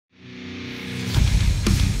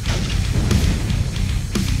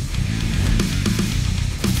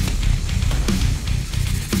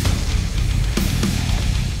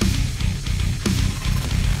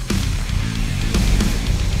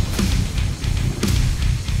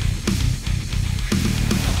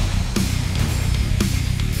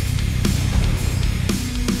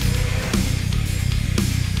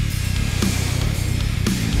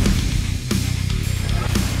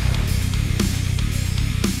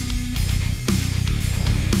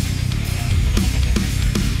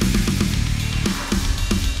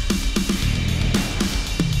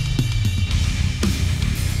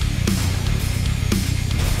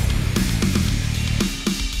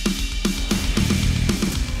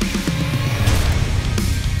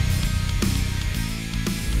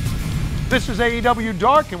This is AEW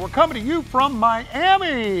Dark, and we're coming to you from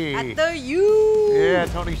Miami. At the U. Yeah,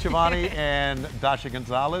 Tony Schiavone and Dasha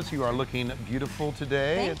Gonzalez, you are looking beautiful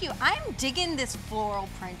today. Thank you. I'm digging this floral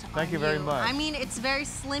print on you. Thank you very much. I mean, it's very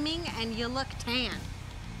slimming, and you look tan.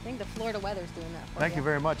 I think the Florida weather's doing that for you. Thank you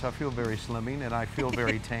very much. I feel very slimming, and I feel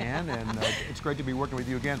very tan, and it's great to be working with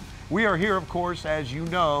you again. We are here, of course, as you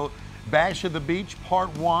know. Bash of the Beach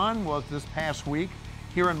Part 1 was this past week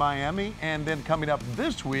here in Miami, and then coming up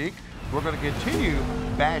this week, we're going to continue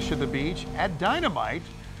Bash of the Beach at Dynamite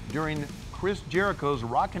during Chris Jericho's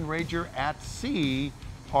Rockin' Rager at Sea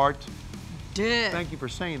Part 2. Thank you for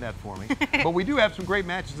saying that for me. But we do have some great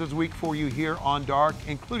matches this week for you here on Dark,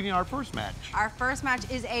 including our first match. Our first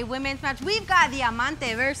match is a women's match. We've got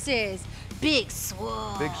Diamante versus Big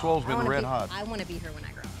Swole. Big Swole's been red hot. I want to be her when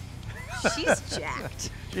I grow up. She's jacked.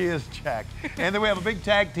 She is jacked. And then we have a big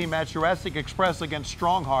tag team match, Jurassic Express against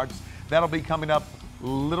Strong Hearts. That'll be coming up a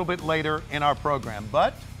little bit later in our program.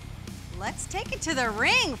 But let's take it to the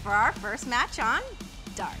ring for our first match on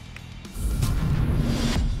Dark.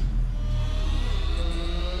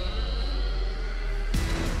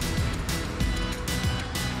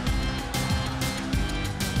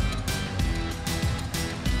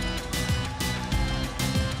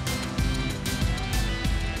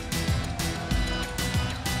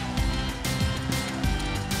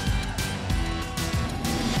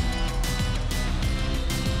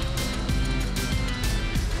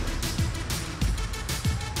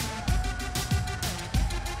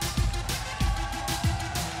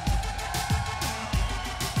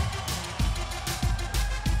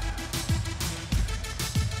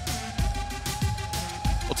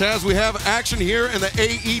 As we have action here in the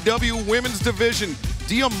AEW Women's Division.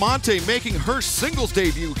 Diamante making her singles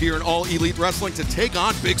debut here in All Elite Wrestling to take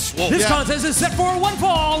on Big Swole. This contest is set for one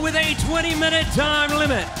fall with a 20-minute time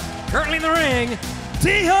limit. Currently in the ring,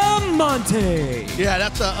 Diamante. Yeah,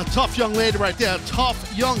 that's a tough young lady right there. A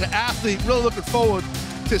tough young athlete. Really looking forward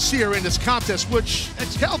to see her in this contest, which,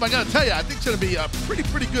 Excalibur, I got to tell you, I think it's going to be a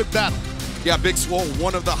pretty good battle. Yeah, Big Swole,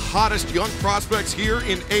 one of the hottest young prospects here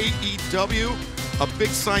in AEW. A big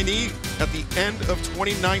signee at the end of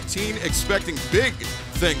 2019, expecting big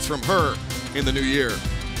things from her in the new year.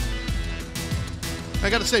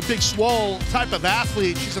 I got to say, Big Swole, type of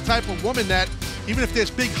athlete. She's the type of woman that, even if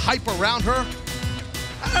there's big hype around her,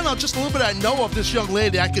 I don't know, just a little bit I know of this young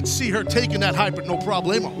lady, I could see her taking that hype with no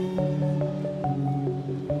problemo.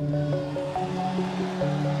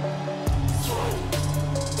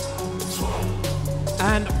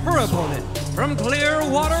 And her opponent from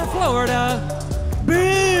Clearwater, Florida,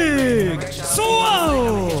 Big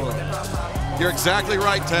Swole. You're exactly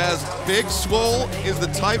right, Taz. Big Swole is the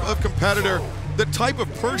type of competitor, the type of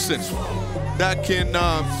person that can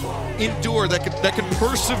endure, that can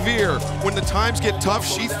persevere when the times get tough.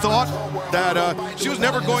 She thought that she was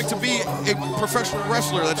never going to be a professional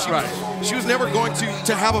wrestler, that she was never going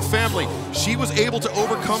to have a family. She was able to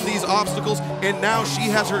overcome these obstacles, and now she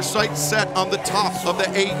has her sights set on the top of the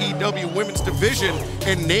AEW Women's Division,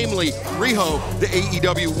 and namely Riho, the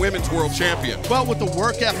AEW Women's World Champion. Well, with the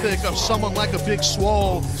work ethic of someone like a Big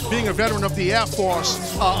Swole, being a veteran of the Air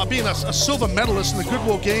Force, being a silver medalist in the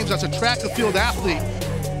Goodwill Games as a track and field athlete.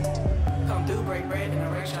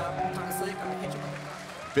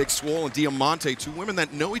 Big Swole and Diamante, two women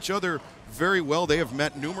that know each other very well. They have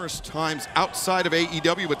met numerous times outside of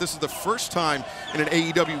AEW, but this is the first time in an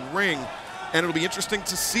AEW ring, and it'll be interesting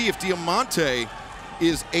to see if Diamante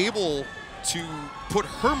is able to put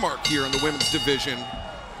her mark here in the women's division.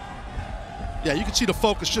 Yeah, you can see the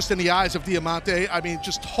focus just in the eyes of Diamante. I mean,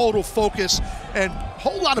 just total focus and a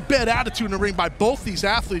whole lot of bad attitude in the ring by both these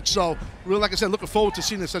athletes. So, really, like I said, looking forward to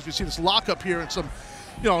seeing this as we see this lockup here and some,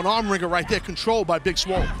 you know, an arm wringer right there controlled by Big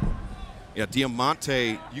Swole. Yeah,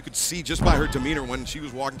 Diamante, you could see just by her demeanor when she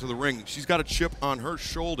was walking to the ring, she's got a chip on her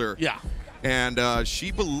shoulder. Yeah. And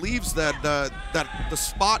she believes that that the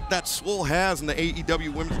spot that Swole has in the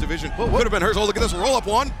AEW Women's Division could have been hers. Oh, look at this roll-up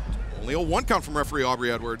one. Only a one count from referee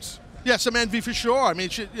Aubrey Edwards. Yeah, some envy for sure. I mean,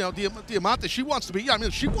 she, you know, Diamante, she wants to be. I mean,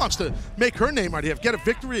 she wants to make her name right here, get a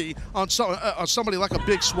victory on somebody like a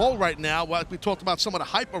Big Swole right now. Like we talked about some of the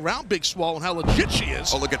hype around Big Swole and how legit she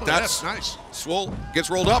is. Oh, look at that! That's nice. Swole gets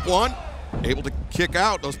rolled up one, able to kick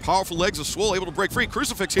out. Those powerful legs of Swole, able to break free.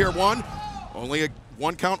 Crucifix here, one. Only a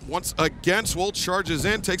one count once again. Swole charges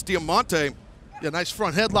in, takes Diamante. Yeah, nice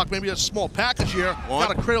front headlock, maybe a small package here.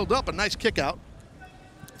 Got it cradled up, a nice kick out.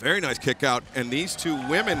 Very nice kick out, and these two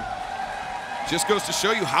women. Just goes to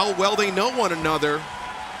show you how well they know one another.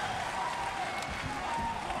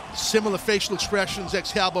 Similar facial expressions,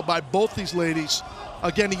 Excalibur, by both these ladies.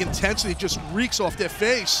 Again, the intensity just reeks off their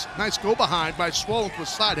face. Nice go behind by Swole into a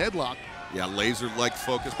side headlock. Yeah, laser-like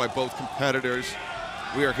focus by both competitors.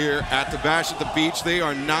 We are here at the Bash at the Beach. They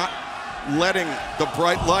are not letting the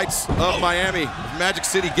bright lights of Miami, Magic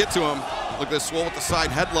City, get to them. Look at this, Swole with the side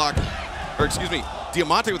headlock, or excuse me,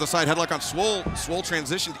 Diamante with a side headlock on Swole. Swole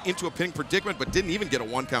transitioned into a pinning predicament, but didn't even get a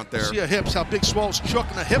 1 count there. See her hips, how Big Swole's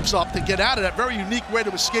chucking the hips up to get out of that. Very unique way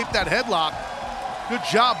to escape that headlock. Good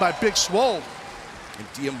job by Big Swole. And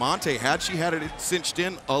Diamante, had she had it cinched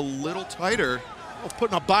in a little tighter. Well,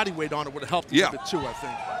 putting her body weight on it would have helped a little bit too, I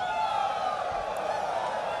think.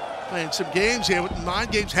 Playing some games here with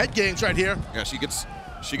mind games, head games right here. Yeah,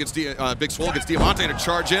 Big Swole gets Diamante to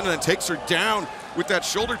charge in and then takes her down with that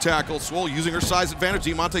shoulder tackle. Swole using her size advantage.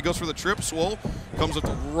 Diamante goes for the trip. Swole comes with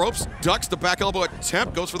the ropes, ducks the back elbow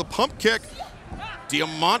attempt, goes for the pump kick.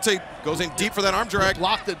 Diamante goes in deep for that arm drag.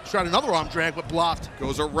 Blocked it, tried another arm drag, but blocked.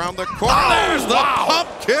 Goes around the corner. Oh, there's the pump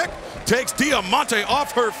kick. Takes Diamante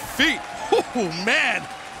off her feet. Oh, man.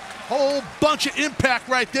 Whole bunch of impact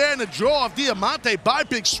right there in the jaw of Diamante by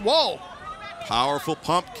Big Swole. Powerful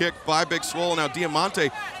pump kick by Big Swole. Now Diamante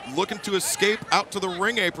looking to escape out to the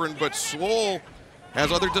ring apron, but Swole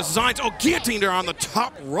has other designs. Oh, guillotined her on the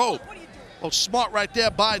top rope. Oh, smart right there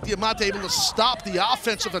by Diamante, able to stop the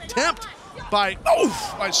offensive attempt by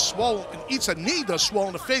Swole, and eats a knee to Swole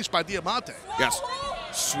in the face by Diamante. Yes,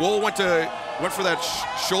 Swole went for that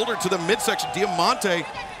shoulder to the midsection. Diamante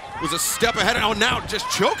was a step ahead, and now just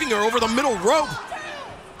choking her over the middle rope.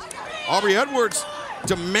 Aubrey Edwards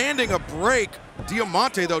demanding a break.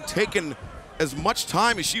 Diamante, though, taking as much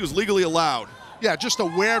time as she was legally allowed. Yeah, just to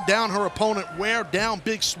wear down her opponent, wear down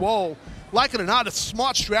Big Swole. Like it or not, it's a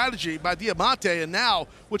smart strategy by Diamante, and now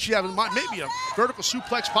what you have in mind, maybe a vertical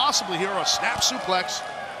suplex possibly here, or a snap suplex.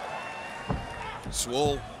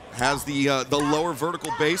 Swole has the lower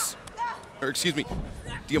vertical base, or excuse me,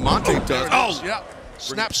 Diamante does. Oh, yeah,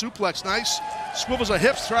 snap suplex, nice. Swivels her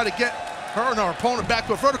hips, try to get her and her opponent back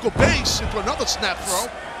to a vertical base into another snap throw.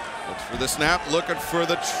 Looks for the snap, looking for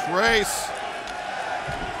the trace.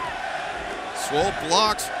 Swole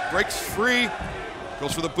blocks, breaks free.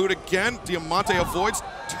 Goes for the boot again. Diamante avoids.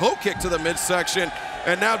 Toe kick to the midsection.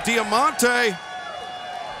 And now Diamante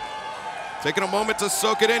taking a moment to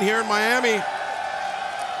soak it in here in Miami.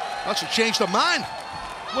 That should change their mind.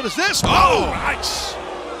 What is this? Oh, nice.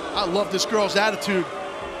 I love this girl's attitude.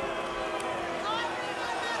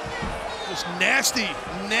 This nasty,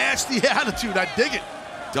 nasty attitude. I dig it.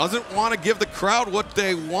 Doesn't want to give the crowd what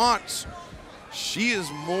they want. She is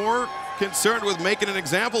more concerned with making an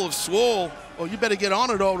example of Swole. Oh, you better get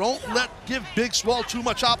on it, though. Don't give Big Swole too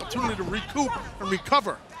much opportunity to recoup and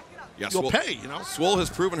recover. Yeah, You'll pay, you know. Swole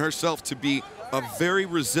has proven herself to be a very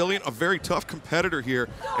resilient, a very tough competitor here,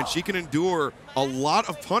 and she can endure a lot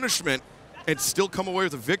of punishment and still come away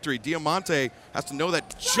with a victory. Diamante has to know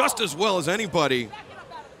that just as well as anybody.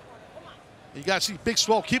 You got to see Big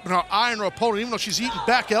Swole keeping her eye on her opponent, even though she's eating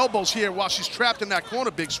back elbows here while she's trapped in that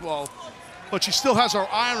corner, Big Swole. But she still has her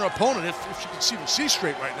eye on her opponent if she can see them see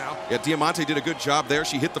straight right now. Yeah, Diamante did a good job there.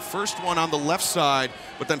 She hit the first one on the left side,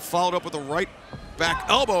 but then followed up with a right back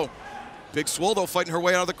elbow. Big Swole, though, fighting her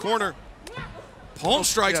way out of the corner. Palm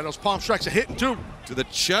strikes. Yeah, those palm strikes are hitting, too. To the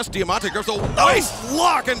chest, Diamante grabs a nice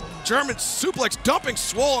lock and German suplex, dumping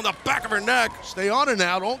Swole on the back of her neck. Stay on her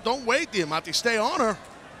now. Don't wait, Diamante. Stay on her.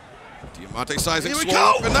 Diamante sizing Swole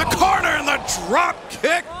up in the corner and the drop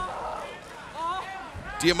kick.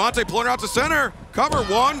 Diamante pulling her out to center. Cover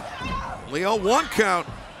one. Leo 1 count.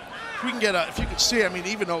 If we can get if you can see, I mean,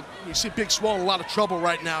 even though we see Big Swole in a lot of trouble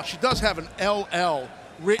right now, she does have an LL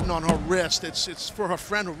written on her wrist. It's for her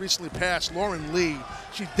friend who recently passed, Lauren Lee.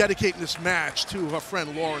 She's dedicating this match to her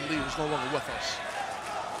friend Lauren Lee, who's no longer with us.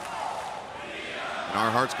 And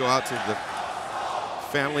our hearts go out to the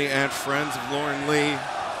family and friends of Lauren Lee.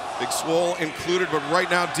 Big Swole included, but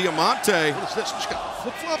right now Diamante. What is this? She got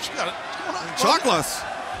flip-flops? She got it. What's going on? Chocolates.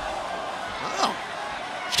 Wow.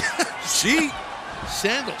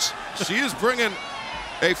 Sandals. She is bringing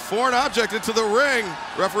a foreign object into the ring.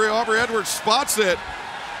 Referee Aubrey Edwards spots it.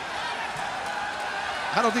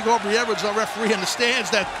 I don't think Aubrey Edwards, our referee,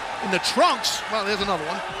 understands that in the trunks. Well, there's another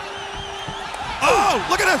one. Oh,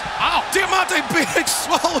 look at this. Ow. Diamante beating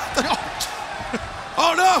Swole.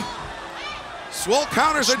 Oh, no. Swole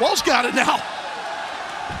counters it. Swole's got it now.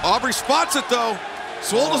 Aubrey spots it, though.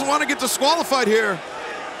 Swole doesn't want to get disqualified here.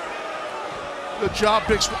 Good job,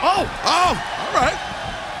 Big Swole. Oh! All right.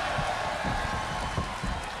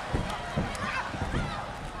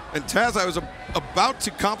 And Taz, I was about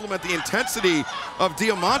to compliment the intensity of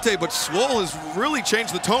Diamante, but Swole has really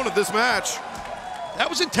changed the tone of this match. That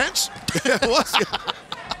was intense. It was.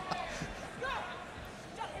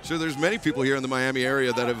 Sure, there's many people here in the Miami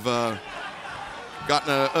area that have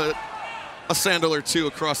gotten a sandal or two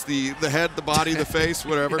across the head, the body, the face,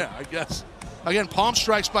 whatever. Yeah, I guess. Again, palm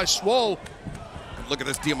strikes by Swole. Look at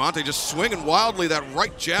this Diamante just swinging wildly, that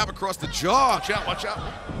right jab across the jaw. Watch out, watch out.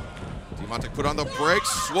 Diamante put on the brakes.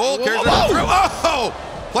 Swole carries it through.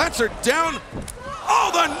 Oh! Plants her down.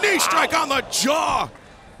 Oh, the knee strike on the jaw.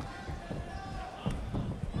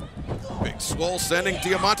 Big Swole sending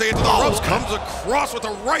Diamante into the ropes. Comes across with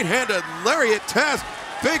a right-handed lariat. Taz,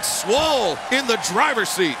 Big Swole in the driver's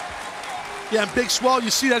seat. Yeah, and Big Swole,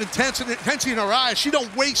 you see that intensity in her eyes. She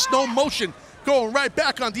don't waste no motion going right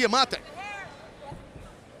back on Diamante.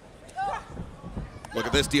 Look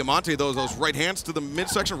at this, Diamante, those right hands to the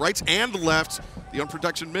midsection, rights and lefts. The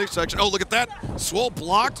unprotection midsection. Oh, look at that. Swole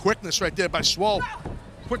blocked. Quickness right there by Swole.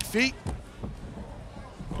 Quick feet.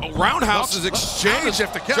 Oh, roundhouses exchanged.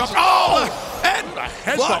 After catch. Oh, and the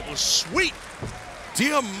headbutt was sweet.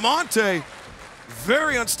 Diamante,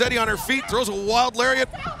 very unsteady on her feet, throws a wild lariat.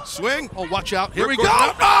 Swing. Oh, watch out. Here we go.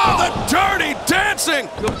 Oh, the dirty dancing.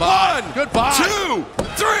 Goodbye. 1, Goodbye. 2,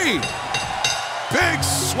 3. Big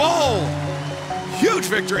Swole. Huge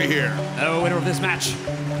victory here. The winner of this match,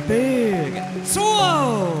 Big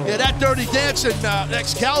Swole. Yeah, that dirty dancing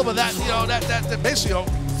Excalibur, that basically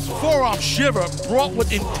forearm shiver brought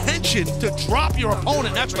with intention to drop your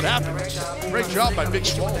opponent. That's what happened. Great job by Big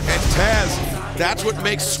Swole. And Taz, that's what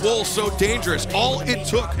makes Swole so dangerous. All it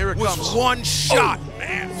took was one shot. Oh,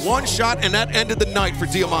 man. One shot, and that ended the night for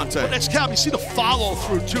Diamante. But Excalibur, you see the follow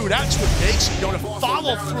through too. That's what makes it. The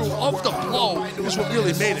follow through of the blow is what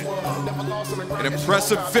really made it. An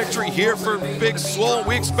impressive victory here for Big Swole.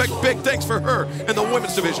 We expect big things for her in the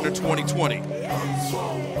women's division in 2020.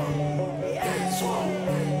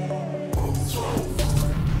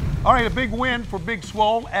 All right, a big win for Big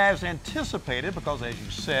Swole as anticipated because, as you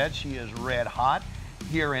said, she is red hot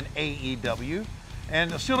here in AEW.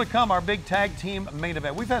 And still to come, our big tag team main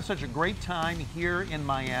event. We've had such a great time here in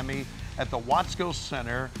Miami at the Watsco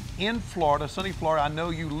Center in Florida, sunny Florida. I know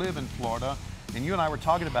you live in Florida, and you and I were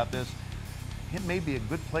talking about this. It may be a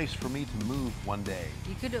good place for me to move one day.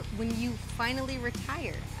 You could, when you finally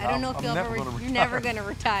retire. I don't know if you're never going to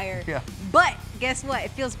retire. Yeah. But guess what?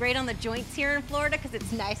 It feels great on the joints here in Florida because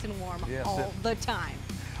it's nice and warm all the time.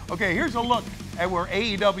 Okay, here's a look at where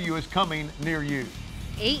AEW is coming near you.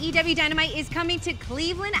 AEW Dynamite is coming to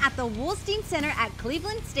Cleveland at the Wolstein Center at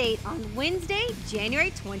Cleveland State on Wednesday,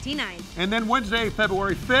 January 29th. And then Wednesday,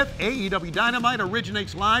 February 5th, AEW Dynamite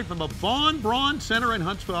originates live from the Von Braun Center in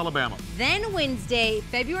Huntsville, Alabama. Then Wednesday,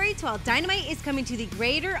 February 12th, Dynamite is coming to the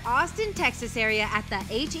greater Austin, Texas area at the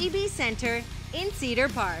HEB Center in Cedar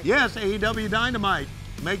Park. Yes, AEW Dynamite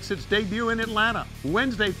makes its debut in Atlanta.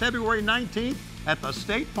 Wednesday, February 19th at the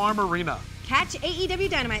State Farm Arena. Catch AEW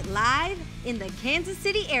Dynamite live in the Kansas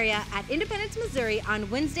City area at Independence, Missouri on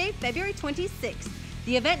Wednesday, February 26th.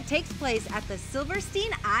 The event takes place at the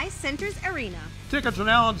Silverstein Eye Centers Arena. Tickets are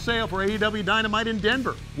now on sale for AEW Dynamite in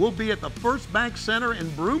Denver. We'll be at the First Bank Center in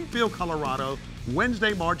Broomfield, Colorado,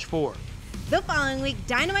 Wednesday, March 4th. The following week,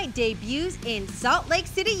 Dynamite debuts in Salt Lake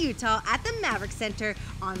City, Utah at the Maverick Center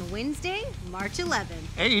on Wednesday, March 11th.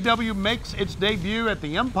 AEW makes its debut at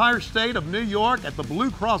the Empire State of New York at the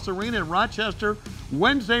Blue Cross Arena in Rochester,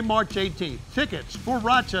 Wednesday, March 18th. Tickets for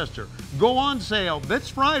Rochester go on sale this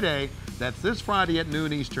Friday. That's this Friday at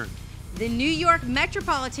noon Eastern. The New York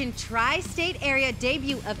Metropolitan Tri-State Area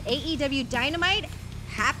debut of AEW Dynamite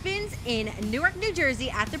happens in Newark, New Jersey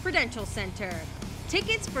at the Prudential Center.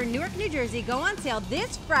 Tickets for Newark, New Jersey go on sale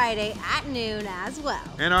this Friday at noon as well.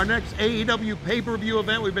 And our next AEW pay-per-view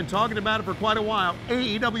event, we've been talking about it for quite a while,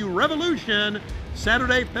 AEW Revolution,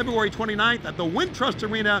 Saturday, February 29th at the Wintrust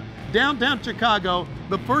Arena, downtown Chicago,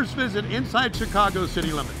 the first visit inside Chicago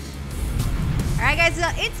city limits. All right, guys,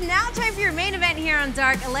 it's now time for your main event here on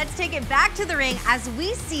Dark. Let's take it back to the ring as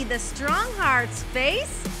we see the Strong Hearts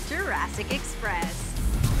face Jurassic Express.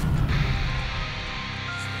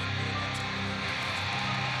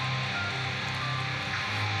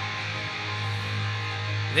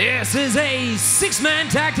 This is a 6-man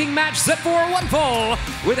tag team match set for one fall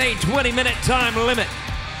with a 20-minute time limit.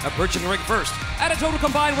 Approaching the ring first at a total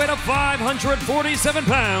combined weight of 547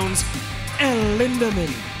 pounds, and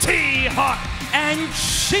Lindemann, T-Hawk, and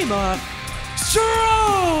Shima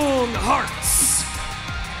Strong Hearts.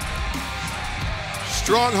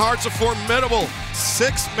 Strong Hearts, a formidable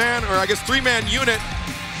 6-man, or I guess 3-man unit.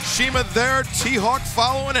 Shima there, T-Hawk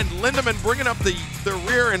following, and Lindemann bringing up the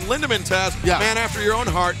rear. And Lindemann, Taz, man after your own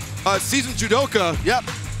heart, seasoned judoka. Yep.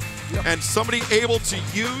 And somebody able to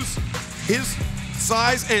use his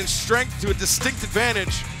size and strength to a distinct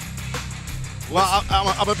advantage. Well,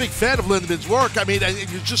 I'm a big fan of Lindeman's work. I mean, and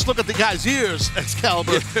you just look at the guy's ears,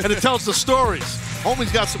 Excalibur, and it tells the stories.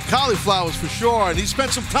 Homie's got some cauliflowers for sure, and he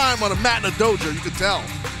spent some time on a mat in a dojo, you can tell.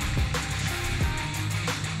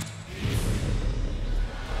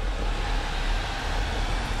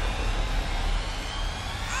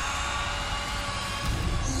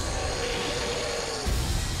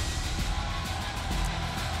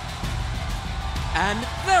 And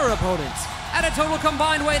their opponents, at a total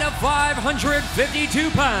combined weight of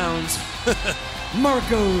 552 pounds,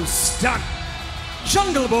 Marco Stunt,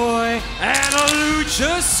 Jungle Boy, and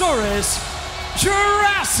Luchasaurus,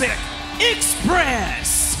 Jurassic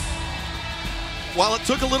Express. While it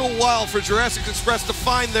took a little while for Jurassic Express to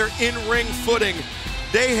find their in-ring footing,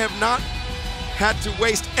 they have not had to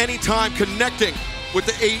waste any time connecting with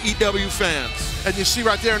the AEW fans. And you see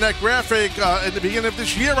right there in that graphic, in the beginning of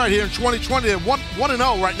this year right here in 2020, they're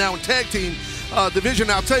 1-0 right now in tag team division.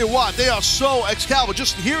 Now, I'll tell you what, they are so Excalibur.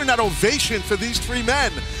 Just hearing that ovation for these three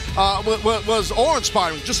men was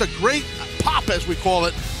awe-inspiring. Just a great pop, as we call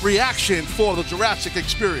it, reaction for the Jurassic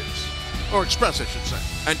experience. Or Express, I should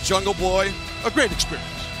say. And Jungle Boy, a great experience.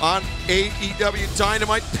 On AEW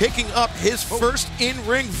Dynamite, picking up his first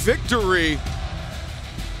in-ring victory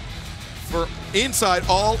for Inside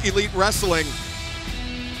All Elite Wrestling.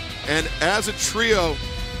 And as a trio,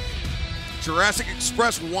 Jurassic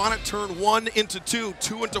Express want to turn 1 into 2,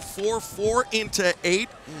 2 into 4, 4 into 8,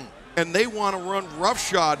 and they want to run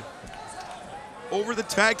roughshod over the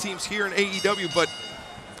tag teams here in AEW, but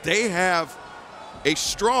they have a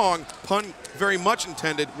strong, pun very much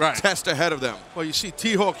intended, test ahead of them. Well, you see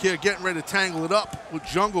T-Hawk here getting ready to tangle it up with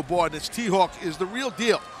Jungle Boy, and this T-Hawk is the real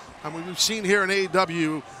deal. I mean, we've seen here in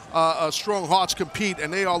AEW strong hearts compete,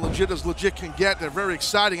 and they are legit as legit can get. They're very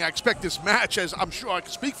exciting. I expect this match, as I'm sure I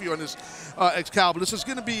can speak for you on this, Excalibur, this is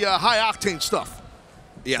going to be high-octane stuff.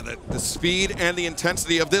 Yeah, the speed and the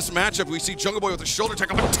intensity of this matchup. We see Jungle Boy with a shoulder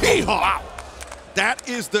tackle, but T-Hawk! Wow. That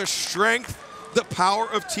is the strength, the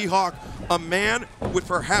power of T-Hawk, a man with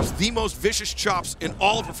perhaps the most vicious chops in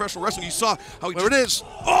all of professional wrestling. You saw how he there it is.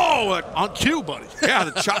 Oh, on cue, buddy. Yeah,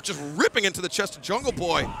 the chop just ripping into the chest of Jungle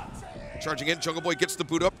Boy. Charging in, Jungle Boy gets the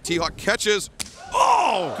boot up. T-Hawk catches.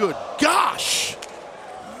 Oh, good gosh.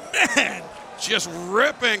 Man, just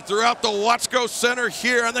ripping throughout the Watsco Center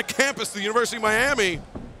here on the campus of the University of Miami.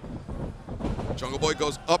 Jungle Boy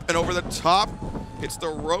goes up and over the top. Hits the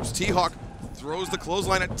ropes. T-Hawk throws the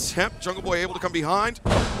clothesline attempt. Jungle Boy able to come behind.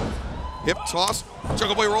 Hip toss.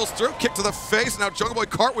 Jungle Boy rolls through. Kick to the face. Now Jungle Boy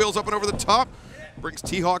cartwheels up and over the top. Brings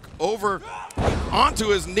T-Hawk over onto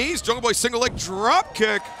his knees. Jungle Boy single leg drop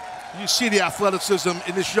kick. You see the athleticism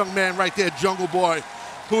in this young man right there, Jungle Boy,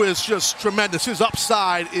 who is just tremendous. His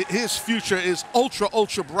upside, his future is ultra,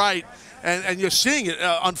 ultra bright, and you're seeing it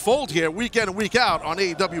unfold here week in and week out on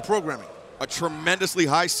AEW programming. A tremendously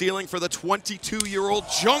high ceiling for the 22-year-old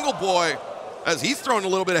Jungle Boy, as he's throwing a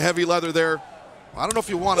little bit of heavy leather there. I don't know if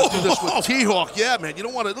you want to do this with T-Hawk. Yeah, man, you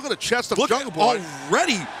don't want to. Look at the chest of Jungle Boy.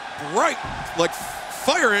 Already bright, like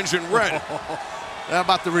fire engine red. How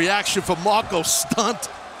about the reaction from Marco Stunt?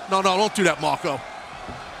 No, don't do that, Marco.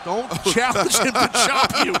 Don't challenge him to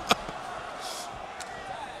chop you.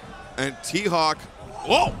 And T-Hawk,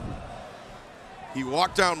 whoa! He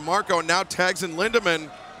walked down Marco and now tags in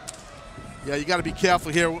Lindemann. Yeah, you got to be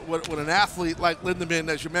careful here with an athlete like Lindemann,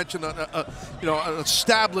 as you mentioned, an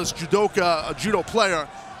established judoka, a judo player,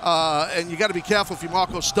 and you got to be careful if you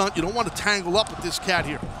Marco Stunt. You don't want to tangle up with this cat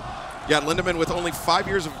here. Yeah, Lindemann with only 5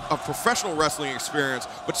 years of professional wrestling experience,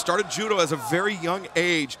 but started judo as a very young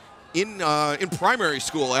age in primary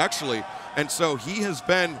school, actually. And so he has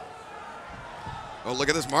been, oh, look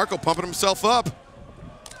at this, Marco pumping himself up.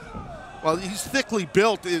 Well, he's thickly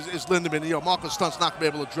built, is Lindemann. You know, Marco Stunt's not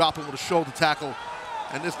going to be able to drop him with a shoulder tackle.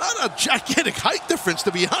 And there's not a gigantic height difference,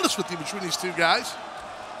 to be honest with you, between these two guys.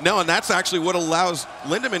 No, and that's actually what allows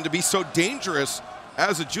Lindemann to be so dangerous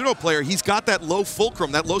as a judo player. He's got that low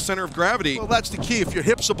fulcrum, that low center of gravity. Well, that's the key. If your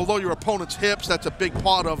hips are below your opponent's hips, that's a big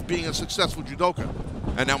part of being a successful judoka.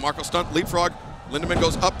 And now Marco Stunt leapfrog. Lindemann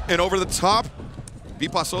goes up and over the top.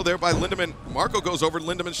 Bipasso there by Lindemann. Marco goes over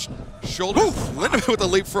Lindemann's shoulder. Lindemann with a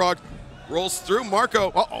leapfrog. Rolls through.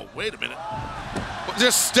 Marco. Uh-oh, wait a minute.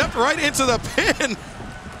 Just stepped right into the pin.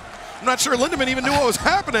 I'm not sure Lindemann even knew what was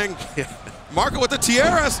happening. Marco with the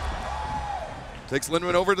tiaras. Takes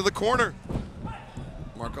Lindemann over to the corner.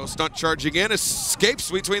 Marco Stunt charging in,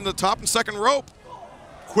 escapes between the top and second rope.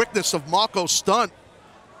 Quickness of Marco Stunt.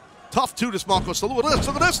 Tough too, this Marco Stunt. Look at this,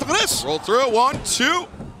 look at this, look at this. Roll through, 1, 2.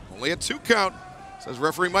 Only a 2 count, says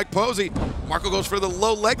referee Mike Posey. Marco goes for the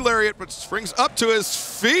low leg lariat, but springs up to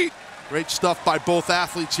his feet. Great stuff by both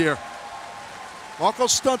athletes here. Marco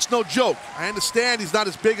Stunt's no joke. I understand he's not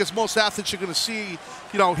as big as most athletes you're going to see,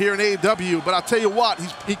 you know, here in AEW, but I'll tell you what,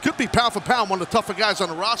 he could be pound for pound one of the tougher guys on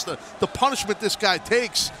the roster. The punishment this guy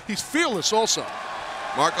takes, he's fearless also.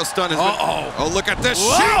 Marco Stunt has been, oh, look at this.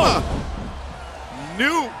 CIMA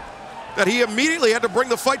knew that he immediately had to bring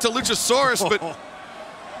the fight to Luchasaurus, but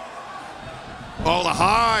oh, the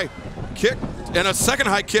high kick and a second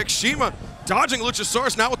high kick. CIMA dodging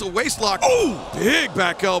Luchasaurus now with the waist lock. Oh, big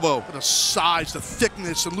back elbow. The size, the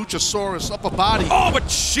thickness of Luchasaurus upper body. Oh,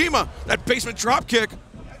 but CIMA, that basement drop kick.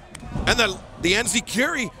 And then the NZ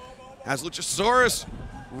Kiri has Luchasaurus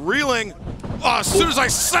reeling. Oh, as soon as I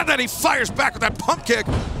said that, he fires back with that pump kick.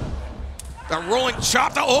 That rolling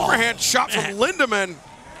chop, the overhand chop from Lindemann.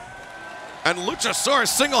 And Luchasaurus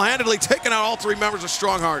single-handedly taking out all three members of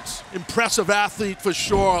Strong Hearts. Impressive athlete for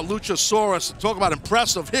sure, Luchasaurus. Talk about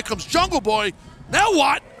impressive. Here comes Jungle Boy. Now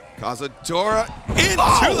what? Cazadora into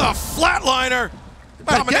the flatliner.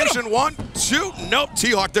 Combination 1, 2. Nope,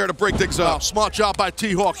 T-Hawk there to break things up. Wow, smart job by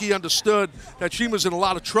T-Hawk. He understood that CIMA's in a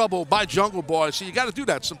lot of trouble by Jungle Boy. So you got to do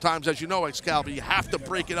that sometimes, as you know, Excalibur. You have to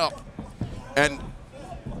break it up. And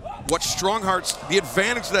what Strong Hearts, the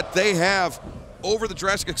advantage that they have over the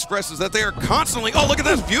Jurassic Express is that they are constantly, oh, look at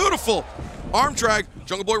this, beautiful arm drag.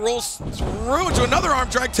 Jungle Boy rolls through into another arm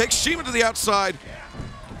drag, takes CIMA to the outside.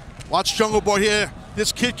 Watch Jungle Boy here.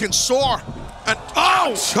 This kid can soar. And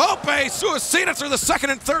oh, Tope Suicida through the second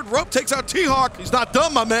and third rope, takes out T-Hawk. He's not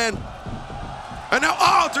done, my man. And now,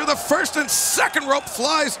 oh, through the first and second rope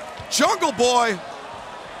flies Jungle Boy.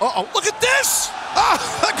 Uh-oh, look at this.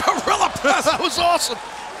 Oh, the gorilla press. That was awesome.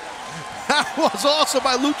 That was awesome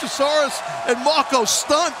by Luchasaurus and Marco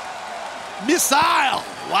Stunt. Missile.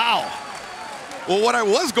 Wow. Well, what I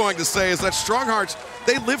was going to say is that Strong Hearts,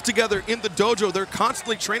 they live together in the dojo. They're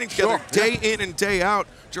constantly training together day in and day out.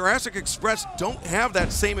 Jurassic Express don't have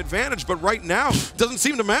that same advantage, but right now, it doesn't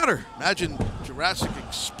seem to matter. Imagine Jurassic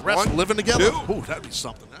Express living together. Ooh, that'd be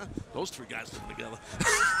something, huh? Those three guys living together.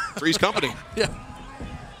 Three's company. Yeah.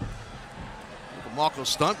 Look at Marco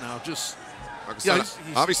Stunt now, just... He's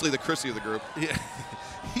obviously the Chrissy of the group. Yeah,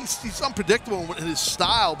 he's unpredictable in his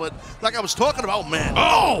style, but like I was talking about, man,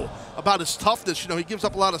 about his toughness. You know, he gives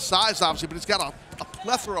up a lot of size, obviously, but he's got a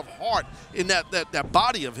plethora of heart in that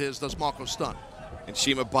body of his, does Marco Stunt. And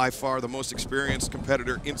CIMA, by far, the most experienced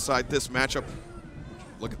competitor inside this matchup.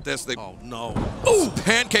 Look at this. Oh, no. Ooh,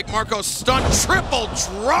 pancake Marco Stunt, triple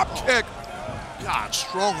drop kick. God,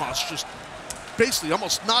 Strong Hearts just basically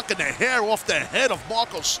almost knocking the hair off the head of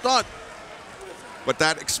Marco Stunt. But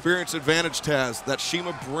that experience advantage, Taz, that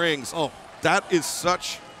CIMA brings, that is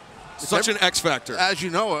such an X factor. As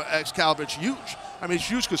you know, Excalibur, it's huge. I mean, it's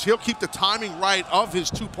huge because he'll keep the timing right of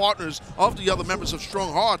his two partners, of the other members of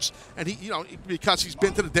Strong Hearts, and he, you know, because he's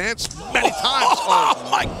been to the dance many times. Oh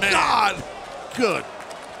my God! Good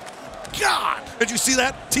God! Did you see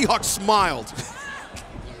that? T-Hawk smiled.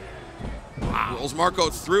 Wow. Rolls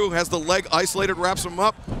Marco through, has the leg isolated, wraps him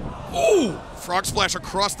up. Ooh! Frog splash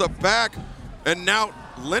across the back. And now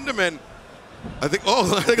Lindemann, I think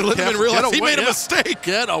Lindemann realized he made a mistake.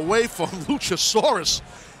 Get away from Luchasaurus.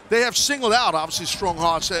 They have singled out, obviously, Strong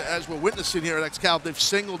Hearts, as we're witnessing here at Excalibur. They've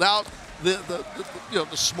singled out the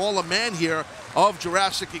smaller man here of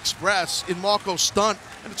Jurassic Express in Marco Stunt.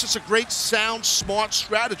 And it's just a great, sound, smart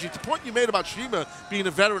strategy. The point you made about CIMA being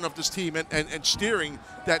a veteran of this team and steering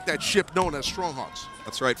that ship known as Strong Hearts.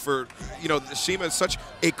 That's right. For, you know, CIMA is such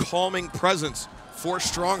a calming presence for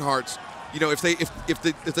Strong Hearts. You know, if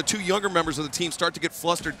the two younger members of the team start to get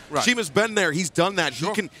flustered, CIMA's been there. He's done that.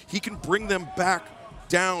 Sure. He can bring them back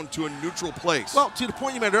down to a neutral place. Well, to the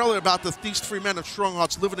point you made earlier about these three men of Strong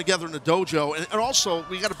Hearts living together in the dojo, and also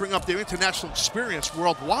we got to bring up their international experience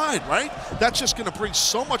worldwide, right? That's just going to bring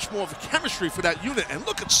so much more of a chemistry for that unit. And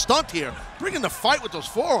look at Stunt here, bringing the fight with those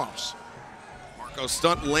forearms. Marco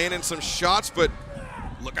Stunt landing some shots, but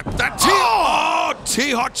look at that.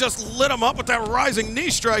 T-Hawk just lit him up with that rising knee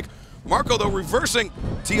strike. Marco, though, reversing.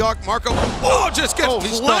 T-Hawk, Marco, just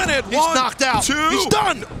gets planted. He's knocked out. Two. He's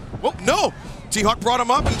done. Well, no. T-Hawk brought him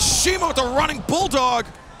up, and CIMA with the running bulldog.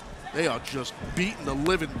 They are just beating the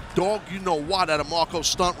living dog, you know what, out of Marco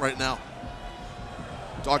Stunt right now.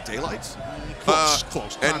 Dog daylights?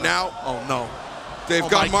 Close. And now, oh no. They've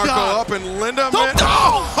got Marco up and Lindemann.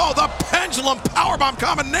 The pendulum powerbomb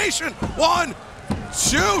combination. 1,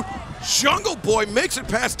 2. Jungle Boy makes it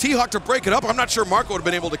past T-Hawk to break it up. I'm not sure Marco would have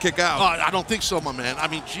been able to kick out. I don't think so, my man. I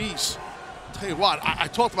mean, geez. Tell you what, I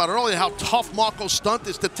talked about earlier how tough Marco Stunt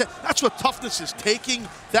is. That's what toughness is, taking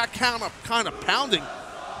that kind of pounding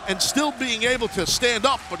and still being able to stand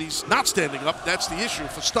up, but he's not standing up. That's the issue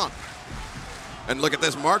for Stunt. And look at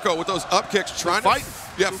this, Marco with those up kicks trying to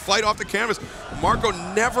fight off the canvas. Marco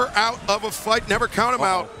never out of a fight, never count him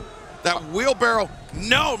out. That wheelbarrow,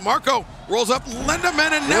 no, Marco rolls up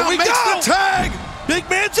Lindemann and now makes the tag. Big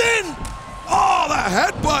man's in. Oh, the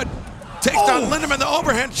headbutt takes down Lindemann, the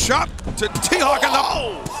overhand chop to T-Hawk, and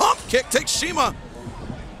the pump kick takes Shima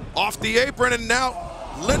off the apron, and now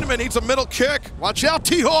Lindemann needs a middle kick. Watch out,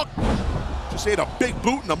 T-Hawk. Just ate a big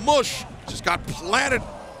boot in the mush. Just got planted.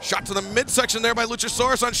 Shot to the midsection there by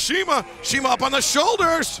Luchasaurus on Shima. Shima up on the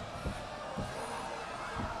shoulders.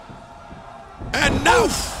 And now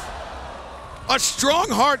a strong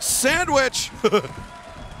heart sandwich.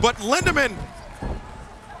 But Lindemann,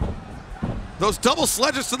 those double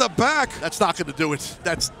sledges to the back. That's not going to do it.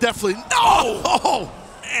 That's definitely, no! Oh,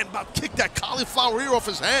 man, about to kick that cauliflower ear off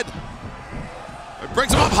his head. It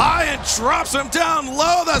brings him up high and drops him down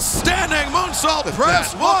low. The standing moonsault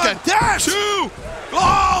press. Look at that. 2.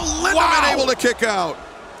 Oh, Lindemann able to kick out.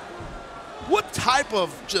 What type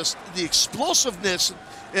of just the explosiveness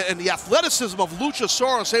and the athleticism of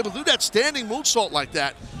Luchasaurus able to do that standing moonsault like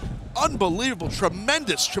that. Unbelievable,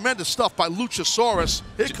 tremendous stuff by Luchasaurus.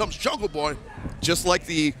 Here comes Jungle Boy. Just like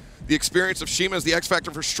the experience of Shima as the X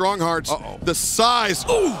Factor for Strong Hearts. The size.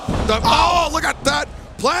 Oh, look at that.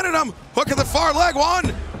 Planted him. Hook at the far leg.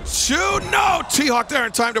 1, 2. No. T-Hawk there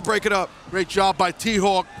in time to break it up. Great job by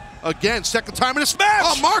T-Hawk. Again, second time in this match.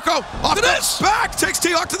 Oh, Marco off the back takes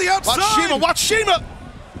T-Hawk to the outside. Watch Shima.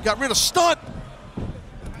 Got rid of stunt.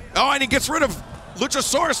 Oh, and he gets rid of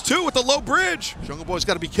Luchasaurus too with the low bridge. Jungle Boy's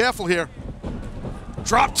got to be careful here.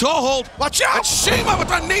 Drop toe hold. Watch out. And Shima with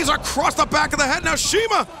the knees across the back of the head. Now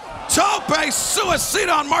Shima. Tope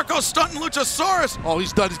suicida on Marco stunting Luchasaurus. Oh,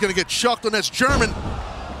 he's done. He's going to get chucked on this German.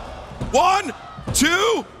 1,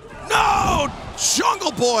 2. No!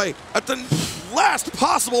 Jungle Boy at the last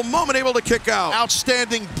possible moment able to kick out.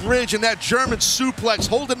 Outstanding bridge and that German suplex,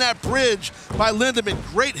 holding that bridge by Lindemann.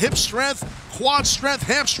 Great hip strength, quad strength,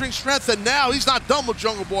 hamstring strength, and now he's not done with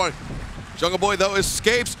Jungle Boy. Jungle Boy, though,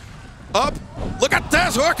 escapes up. Look at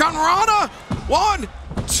this, Hurricane Rana. 1,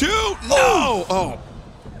 2, no! Oh,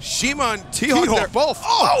 Shima and T-Hawk there. Both.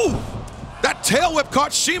 Oh! That tail whip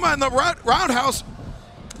caught Shima in the roundhouse.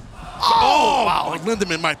 Oh, wow.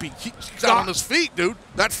 Lindemann might be he's out on his feet, dude.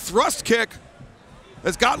 That thrust kick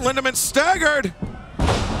has got Lindemann staggered.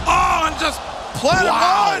 Oh, and just planted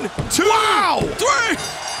 1, 2, 3.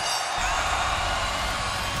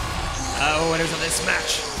 Oh, winners of this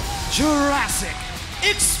match, Jurassic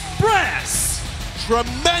Express.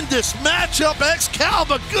 Tremendous matchup,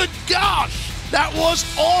 Excalibur. Good gosh, that was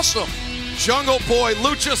awesome. Jungle Boy,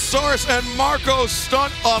 Luchasaurus, and Marco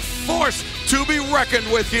stunt, a force to be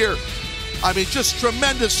reckoned with here. I mean, just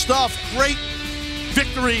tremendous stuff. Great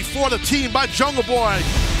victory for the team by Jungle Boy.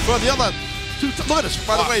 For the other two,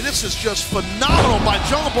 by the way, this is just phenomenal by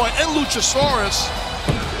Jungle Boy and Luchasaurus.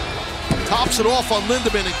 Tops it off on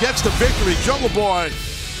Lindemann and gets the victory. Jungle Boy,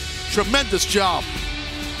 tremendous job.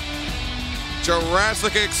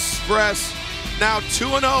 Jurassic Express now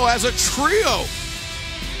 2-0 as a trio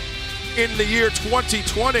in the year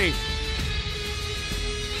 2020.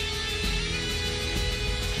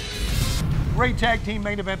 Great tag team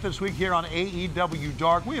main event this week here on AEW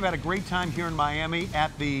Dark. We have had a great time here in Miami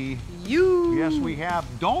at the Yes, we have.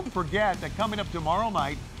 Don't forget that coming up tomorrow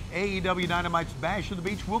night, AEW Dynamite's Bash of the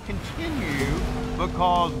Beach will continue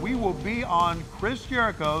because we will be on Chris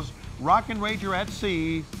Jericho's Rockin' Rager at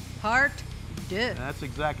Sea. Part 2. That's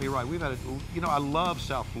exactly right. We've had I love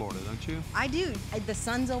South Florida, don't you? I do. The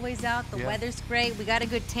sun's always out. The weather's great. We got a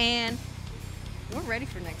good tan. We're ready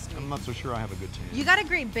for next week. I'm not so sure I have a good tan. You got a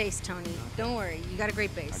great base, Tony. Don't worry. You got a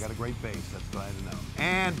great base. I got a great base. That's glad to know.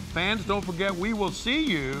 And fans, don't forget, we will see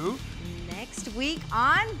you next week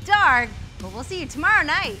on Dark. But we'll see you tomorrow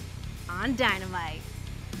night on Dynamite.